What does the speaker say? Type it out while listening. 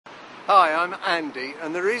Hi, I'm Andy,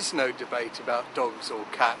 and there is no debate about dogs or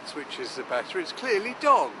cats, which is the better. It's clearly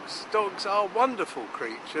dogs. Dogs are wonderful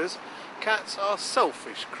creatures. Cats are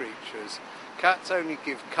selfish creatures. Cats only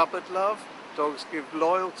give cupboard love. Dogs give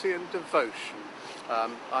loyalty and devotion.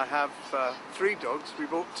 I have 3 dogs. We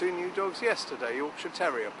bought 2 new dogs yesterday, Yorkshire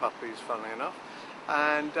Terrier puppies, funnily enough.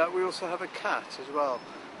 And we also have a cat as well.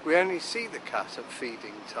 We only see the cat at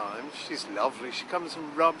feeding time. She's lovely. She comes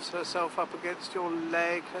and rubs herself up against your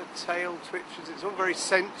leg, her tail twitches. It's all very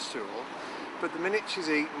sensual, but the minute she's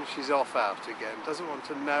eaten, she's off out again. Doesn't want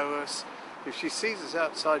to know us. If she sees us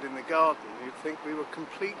outside in the garden, you'd think we were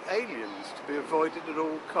complete aliens to be avoided at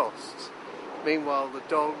all costs. Meanwhile, the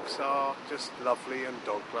dogs are just lovely and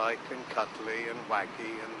dog-like and cuddly and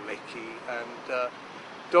waggy and licky and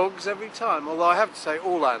dogs every time. Although I have to say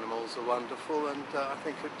all animals are wonderful, and I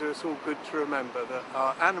think it does us all good to remember that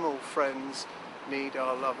our animal friends need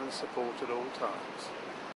our love and support at all times.